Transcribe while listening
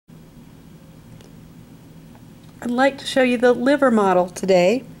I'd like to show you the liver model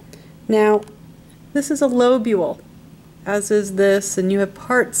today. Now, this is a lobule, as is this, and you have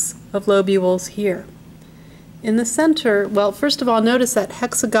parts of lobules here. In the center, well, first of all, notice that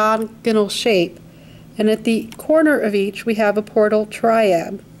hexagonal shape, and at the corner of each we have a portal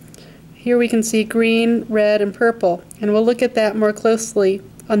triad. Here we can see green, red, and purple, and we'll look at that more closely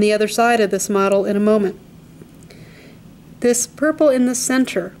on the other side of this model in a moment. This purple in the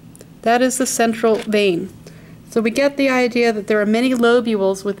center, that is the central vein. So we get the idea that there are many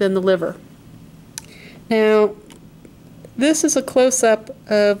lobules within the liver. Now, this is a close-up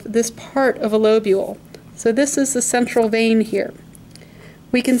of this part of a lobule. So this is the central vein here.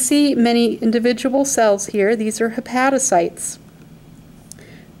 We can see many individual cells here. These are hepatocytes.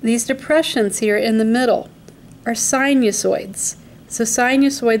 These depressions here in the middle are sinusoids. So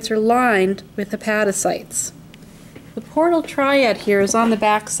sinusoids are lined with hepatocytes. The portal triad here is on the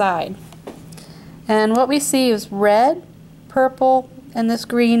back side. And what we see is red, purple, and this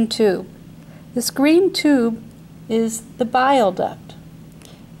green tube. This green tube is the bile duct.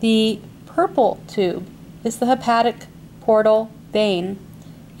 The purple tube is the hepatic portal vein,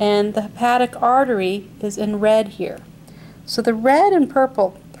 and the hepatic artery is in red here. So the red and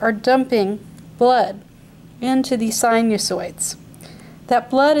purple are dumping blood into the sinusoids. That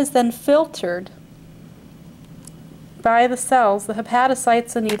blood is then filtered by the cells, the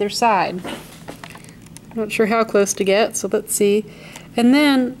hepatocytes on either side. Not sure how close to get, so let's see. And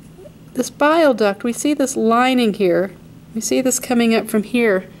then this bile duct, we see this lining here. We see this coming up from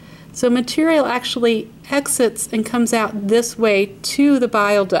here. So material actually exits and comes out this way to the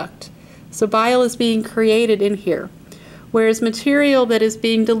bile duct. So bile is being created in here. Whereas material that is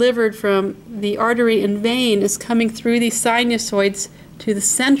being delivered from the artery and vein is coming through these sinusoids to the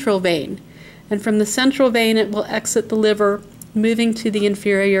central vein. And from the central vein it will exit the liver, moving to the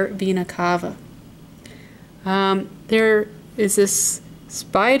inferior vena cava. There is this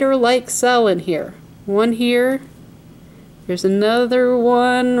spider-like cell in here. One here. There's another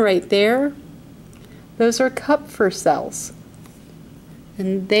one right there. Those are Kupffer cells.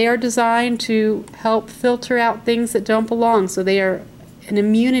 And they are designed to help filter out things that don't belong. So they are an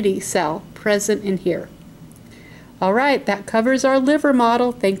immunity cell present in here. All right, that covers our liver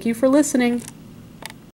model. Thank you for listening.